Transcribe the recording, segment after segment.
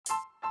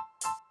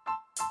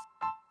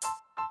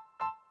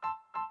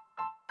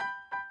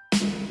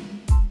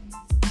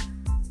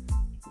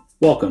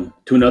Welcome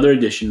to another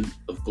edition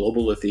of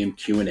Global Lithium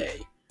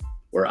Q&A,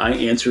 where I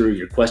answer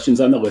your questions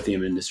on the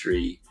lithium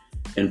industry,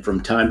 and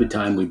from time to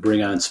time we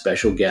bring on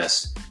special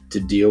guests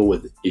to deal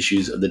with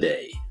issues of the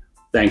day.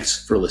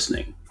 Thanks for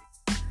listening.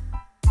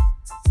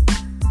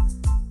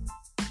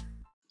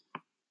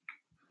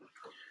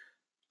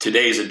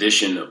 Today's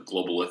edition of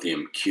Global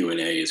Lithium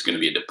Q&A is going to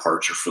be a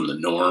departure from the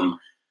norm.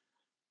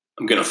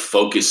 I'm going to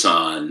focus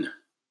on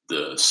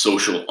the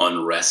social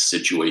unrest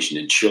situation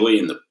in Chile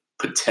and the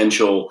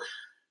potential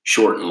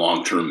short and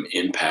long-term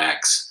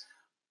impacts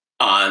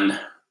on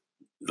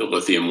the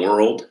lithium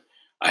world.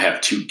 I have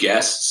two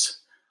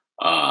guests.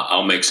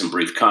 I'll make some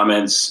brief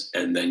comments,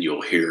 and then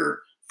you'll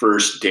hear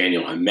first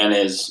Daniel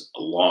Jimenez, a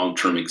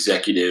long-term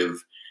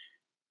executive,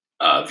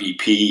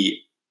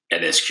 VP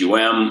at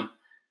SQM,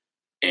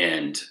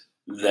 and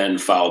then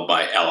followed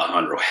by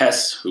Alejandro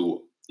Hess,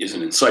 who is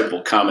an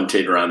insightful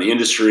commentator on the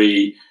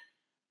industry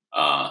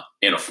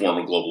and a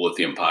former Global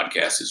Lithium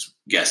podcast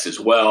guest as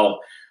well.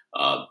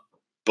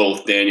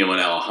 Both Daniel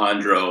and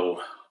Alejandro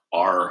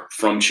are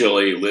from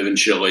Chile, live in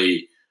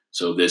Chile,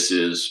 so this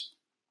is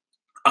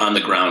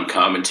on-the-ground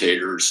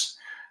commentators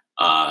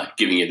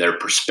giving you their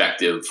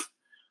perspective.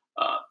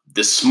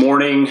 This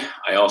morning,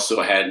 I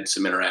also had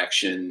some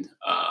interaction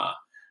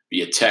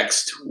via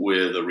text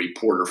with a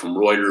reporter from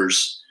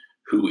Reuters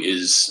who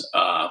is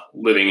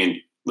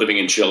living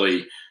in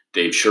Chile,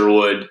 Dave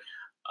Sherwood.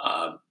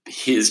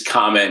 His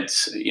comment,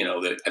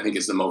 that I think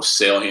is the most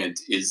salient,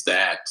 is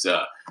that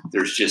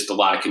there's just a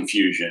lot of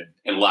confusion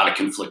and a lot of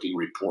conflicting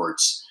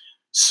reports.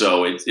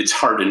 So it's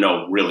hard to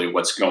know really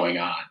what's going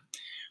on.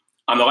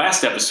 On the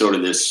last episode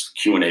of this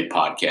Q&A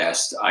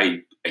podcast,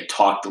 I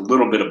talked a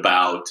little bit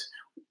about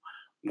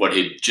what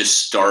had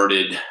just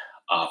started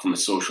from a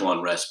social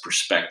unrest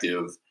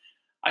perspective.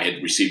 I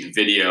had received a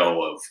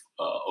video of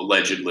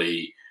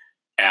allegedly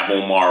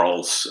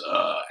Albemarle's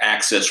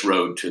access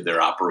road to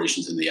their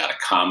operations in the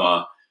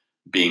Atacama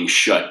being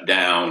shut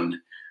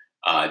down.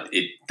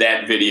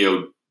 That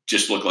video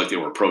just looked like they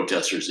were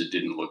protesters. It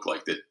didn't look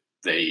like that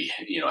they,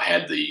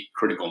 had the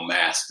critical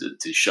mass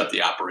to shut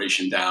the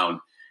operation down.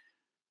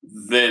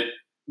 That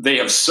they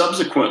have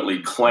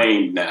subsequently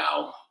claimed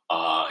now,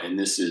 and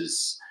this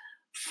is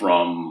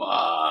from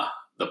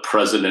the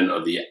president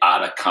of the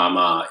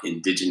Atacama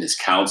Indigenous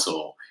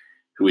Council,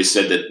 who has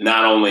said that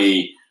not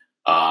only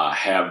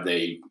have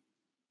they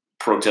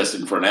protested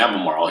in front of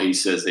Albemarle, he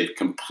says they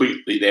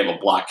have a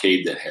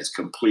blockade that has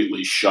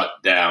completely shut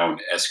down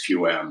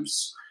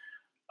SQM's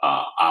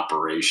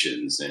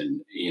operations.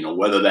 And,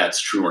 whether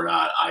that's true or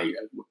not, I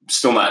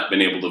still not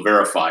been able to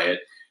verify it.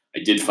 I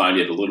did find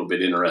it a little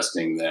bit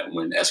interesting that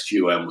when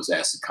SQM was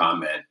asked to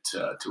comment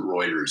to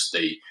Reuters,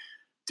 they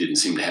didn't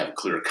seem to have a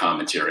clear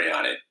commentary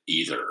on it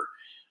either.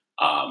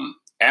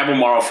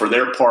 Albemarle, for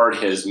their part,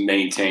 has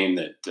maintained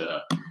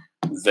that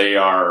they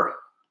are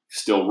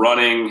still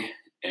running,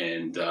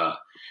 and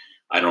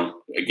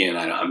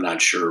I'm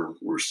not sure.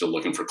 We're still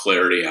looking for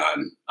clarity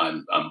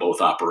on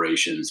both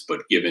operations,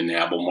 but given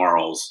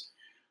Albemarle's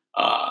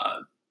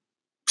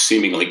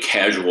seemingly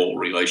casual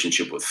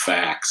relationship with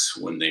facts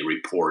when they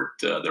report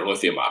their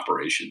lithium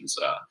operations,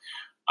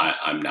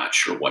 I'm not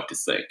sure what to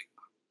think.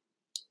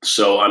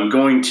 So I'm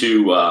going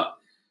to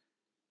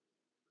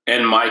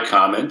end my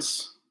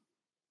comments,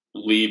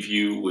 leave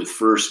you with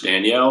first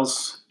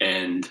Danielle's,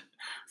 and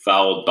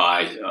followed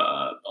by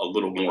a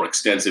little more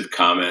extensive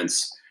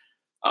comments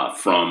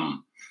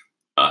from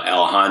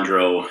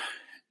Alejandro.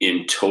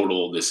 In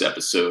total, this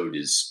episode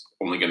is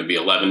only going to be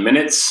 11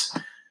 minutes.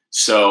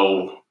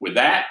 So with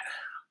that,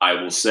 I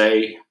will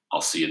say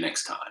I'll see you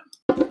next time.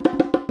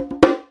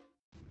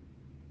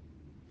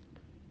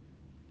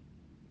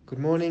 Good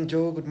morning,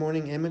 Joe. Good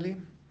morning, Emily.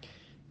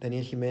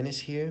 Daniel Jimenez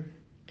here.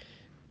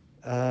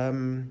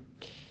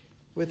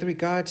 With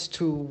regards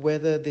to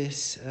whether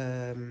this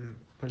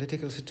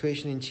political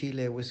situation in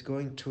Chile was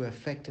going to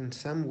affect in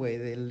some way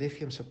the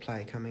lithium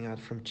supply coming out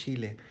from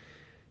Chile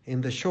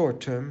in the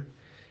short term,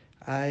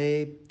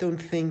 I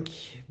don't think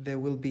there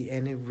will be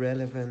any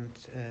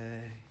relevant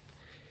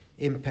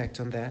impact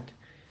on that.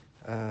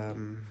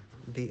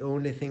 The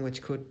only thing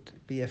which could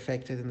be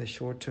affected in the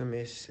short term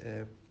is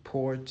the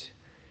ports,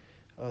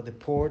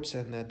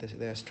 and that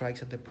there are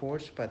strikes at the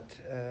ports. But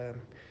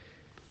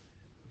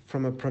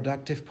from a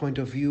productive point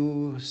of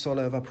view,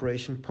 solar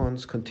evaporation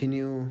ponds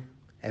continue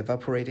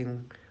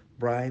evaporating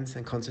brines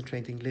and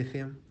concentrating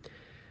lithium.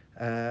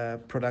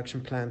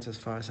 Production plants, as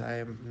far as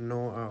I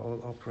know, are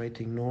all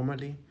operating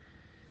normally.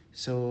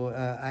 So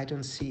I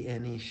don't see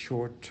any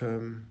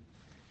short-term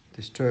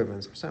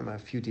disturbance. A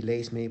few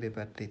delays maybe,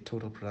 but the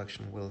total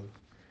production will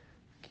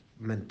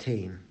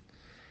maintain.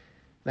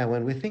 Now,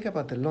 when we think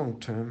about the long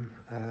term,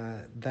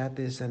 that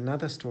is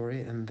another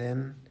story, and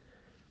then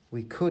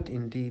we could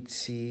indeed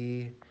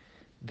see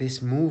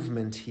this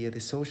movement here, the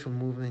social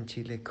movement in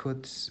Chile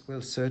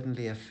will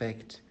certainly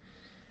affect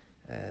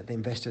the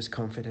investors'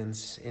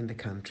 confidence in the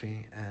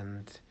country,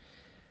 and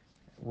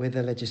with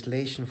the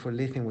legislation for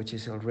lithium, which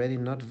is already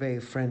not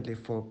very friendly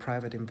for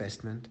private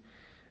investment,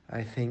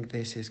 I think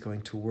this is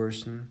going to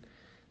worsen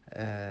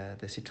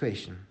the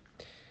situation.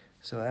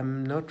 So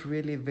I'm not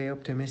really very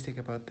optimistic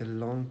about the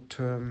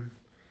long-term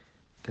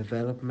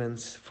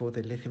developments for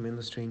the lithium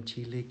industry in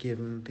Chile,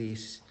 given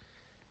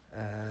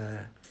uh,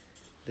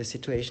 the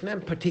situation,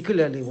 and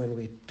particularly when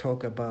we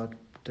talk about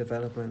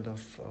development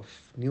of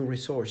new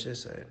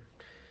resources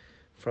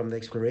from the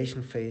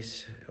exploration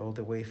phase all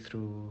the way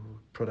through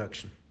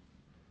production.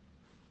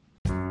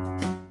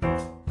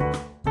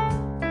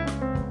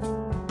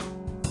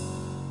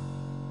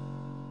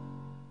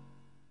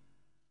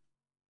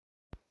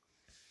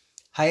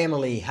 Hi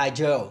Emily, hi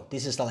Joe.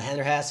 This is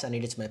Alejandro Hess, and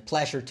it is my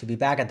pleasure to be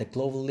back at the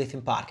Global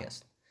Lithium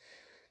podcast.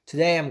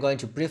 Today I'm going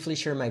to briefly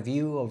share my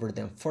view over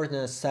the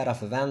unfortunate set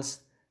of events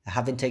that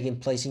have been taking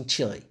place in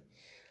Chile,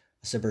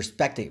 as a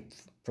perspective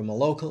from a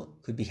local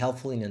could be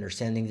helpful in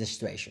understanding the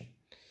situation.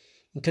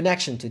 In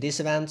connection to these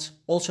events,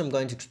 also I'm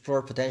going to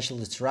explore potential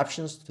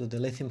disruptions to the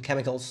lithium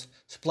chemicals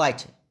supply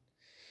chain.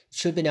 It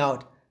should be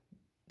noted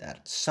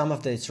that some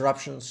of the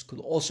disruptions could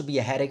also be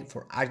a headache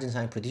for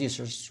Argentine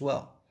producers as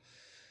well,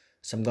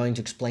 as I'm going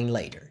to explain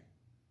later.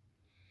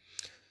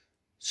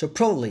 So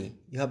probably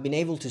you have been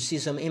able to see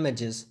some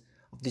images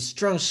of the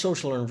strong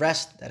social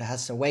unrest that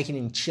has awakened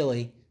in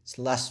Chile since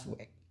last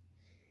week.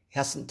 It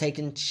hasn't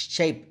taken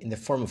shape in the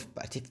form of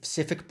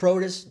pacific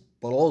protests,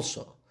 but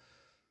also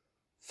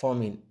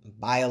forming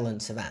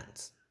violent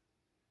events.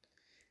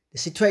 The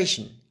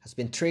situation has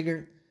been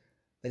triggered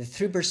by the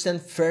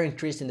 3% fare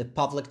increase in the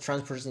public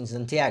transport in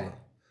Santiago,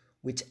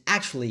 which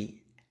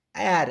actually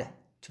add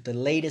to the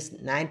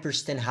latest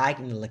 9% hike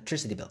in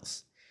electricity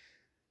bills,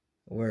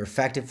 were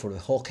effective for the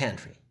whole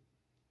country.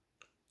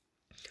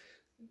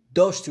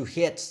 Those two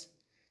hits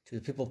to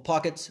the people's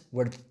pockets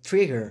were the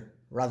trigger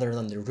rather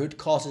than the root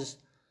causes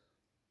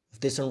of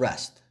this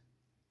unrest.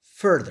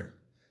 Further,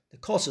 the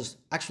causes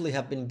actually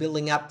have been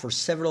building up for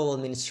several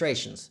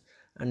administrations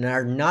and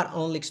are not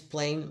only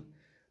explained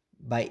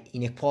by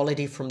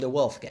inequality from the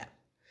wealth gap.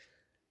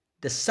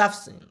 The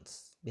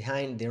substance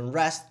behind the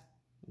unrest,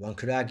 one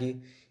could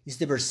argue, is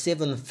the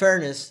perceived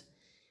unfairness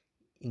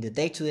in the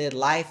day-to-day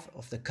life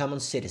of the common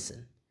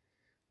citizen,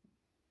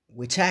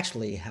 which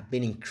actually have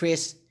been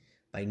increased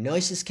by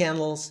noisy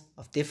scandals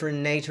of different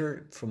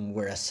nature from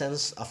where a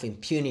sense of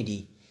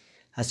impunity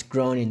has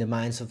grown in the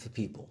minds of the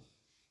people.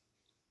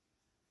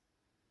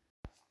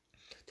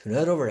 To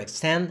not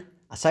overextend,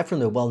 aside from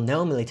the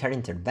well-known military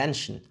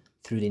intervention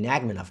through the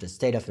enactment of the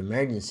state of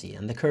emergency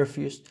and the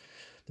curfews,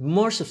 the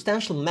more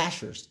substantial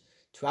measures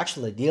to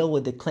actually deal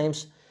with the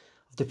claims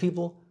of the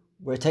people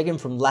were taken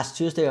from last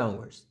Tuesday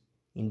onwards.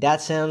 In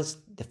that sense,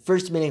 the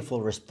first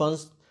meaningful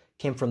response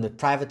came from the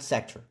private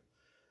sector,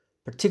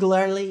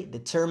 particularly the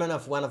chairman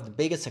of one of the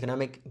biggest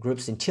economic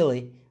groups in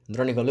Chile,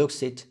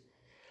 Andrónico,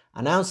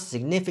 announced a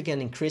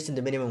significant increase in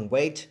the minimum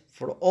wage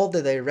for all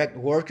the direct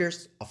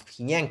workers of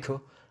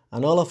Gimenez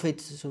and all of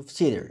its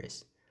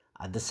subsidiaries.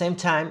 At the same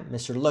time,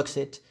 Mr.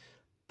 Luxit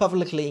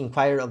publicly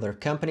inquired other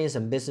companies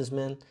and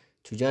businessmen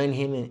to join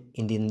him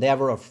in the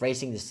endeavor of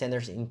raising the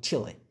standards in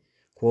Chile,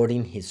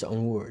 quoting his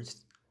own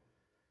words.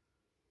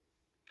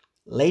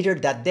 Later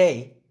that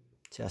day,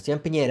 Sebastián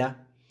Piñera,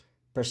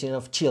 president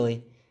of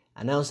Chile,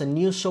 announced a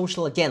new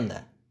social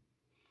agenda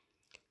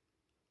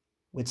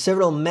with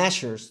several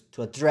measures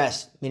to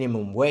address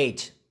minimum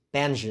wage,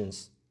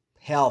 pensions,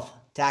 health,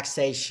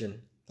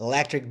 taxation,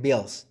 electric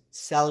bills,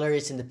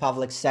 salaries in the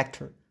public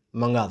sector,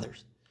 among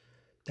others.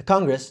 The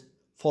Congress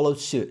followed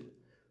suit,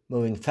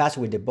 moving fast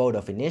with the vote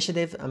of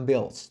initiative and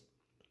bills,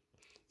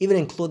 even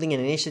including an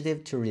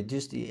initiative to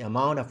reduce the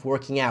amount of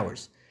working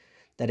hours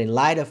that, in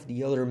light of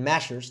the other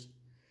measures,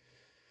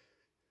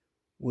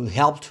 will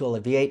help to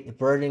alleviate the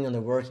burden on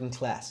the working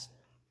class.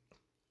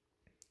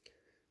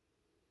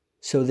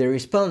 So the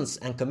response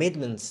and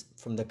commitments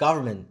from the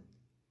government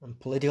and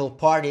political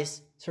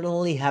parties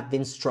certainly have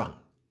been strong.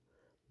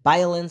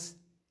 Violence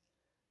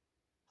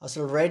has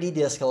already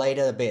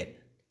de-escalated a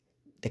bit.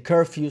 The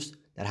curfews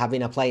that have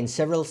been applied in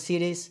several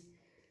cities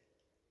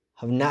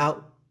have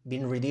now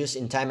been reduced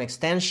in time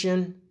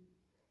extension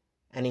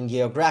and in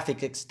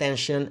geographic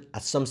extension,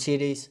 as some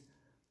cities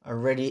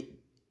already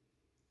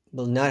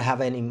will not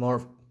have any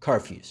more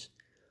curfews.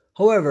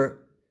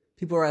 However,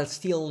 people are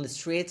still on the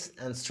streets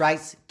and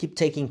strikes keep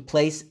taking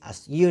place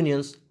as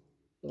unions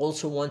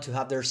also want to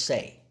have their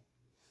say.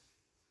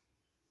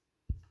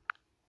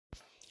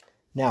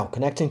 Now,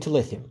 connecting to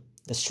lithium,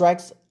 the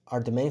strikes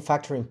are the main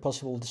factor in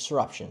possible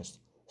disruptions,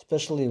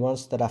 especially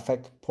ones that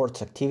affect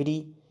ports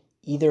activity,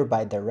 either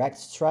by direct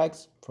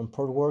strikes from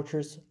port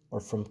workers or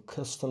from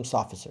customs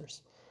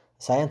officers.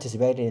 As I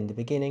anticipated in the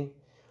beginning,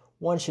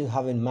 one should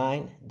have in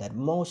mind that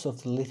most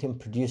of the lithium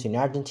produced in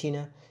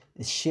Argentina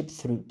is shipped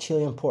through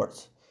Chilean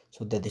ports,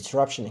 so the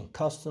disruption in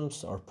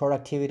customs or port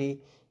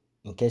activity,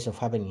 in case of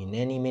happening in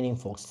any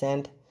meaningful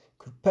extent,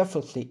 could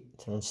perfectly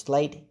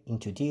translate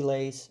into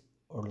delays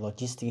or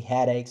logistic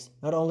headaches,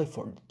 not only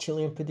for the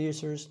Chilean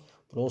producers,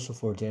 but also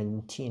for the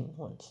Argentine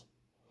ones.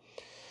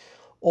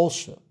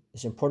 Also,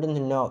 it's important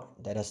to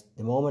note that at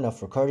the moment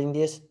of recording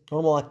this,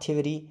 normal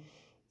activity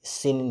is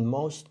seen in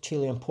most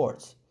Chilean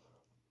ports,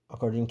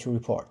 according to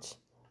reports.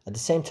 At the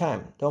same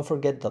time, don't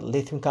forget that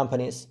lithium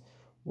companies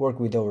work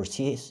with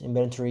overseas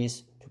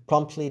inventories to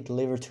promptly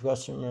deliver to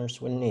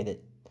customers when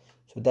needed.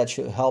 So that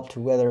should help to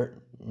weather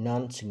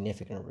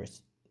non-significant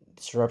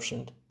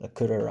disruption that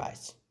could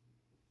arise.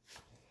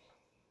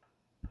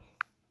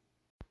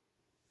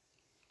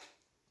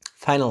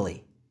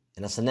 Finally,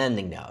 and as an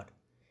ending note,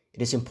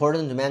 it is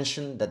important to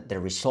mention that the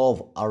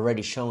resolve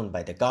already shown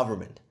by the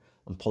government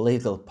and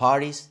political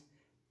parties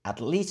at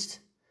least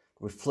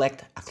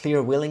reflect a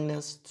clear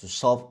willingness to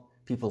solve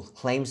people's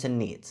claims and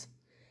needs.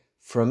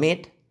 From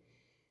it,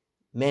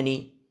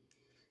 many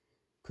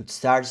could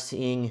start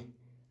seeing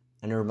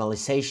a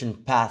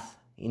normalization path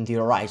in the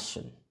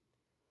horizon.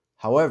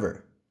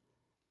 However,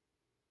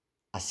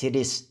 as it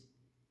is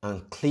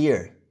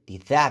unclear the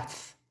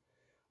depth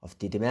of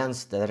the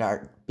demands that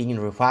are being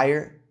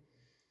required,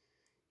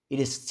 it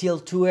is still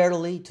too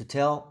early to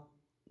tell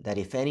that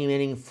if any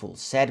meaningful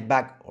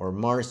setback or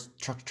more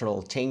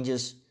structural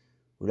changes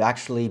would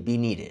actually be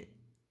needed.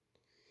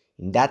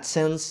 In that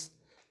sense,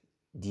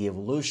 the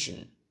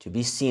evolution to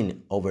be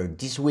seen over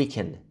this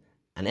weekend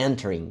and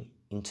entering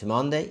into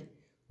Monday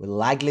will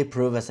likely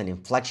prove as an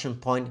inflection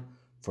point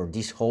for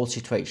this whole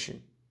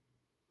situation.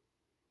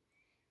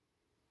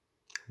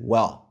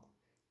 Well,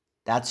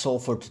 that's all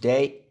for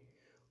today.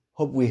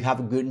 Hope we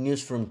have good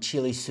news from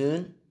Chile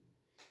soon.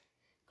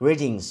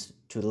 Greetings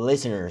to the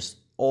listeners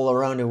all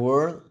around the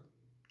world,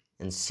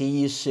 and see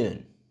you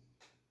soon.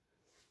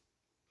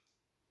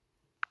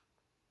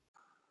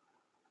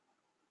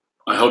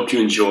 I hope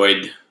you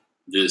enjoyed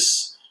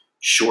this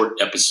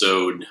short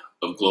episode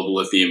of Global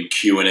Lithium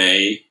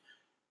Q&A,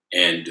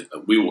 and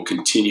we will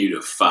continue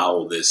to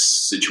follow this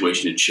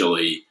situation in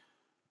Chile,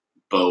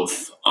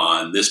 both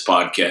on this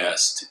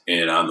podcast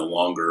and on the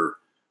longer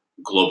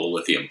Global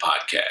Lithium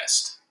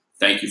podcast.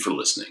 Thank you for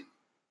listening.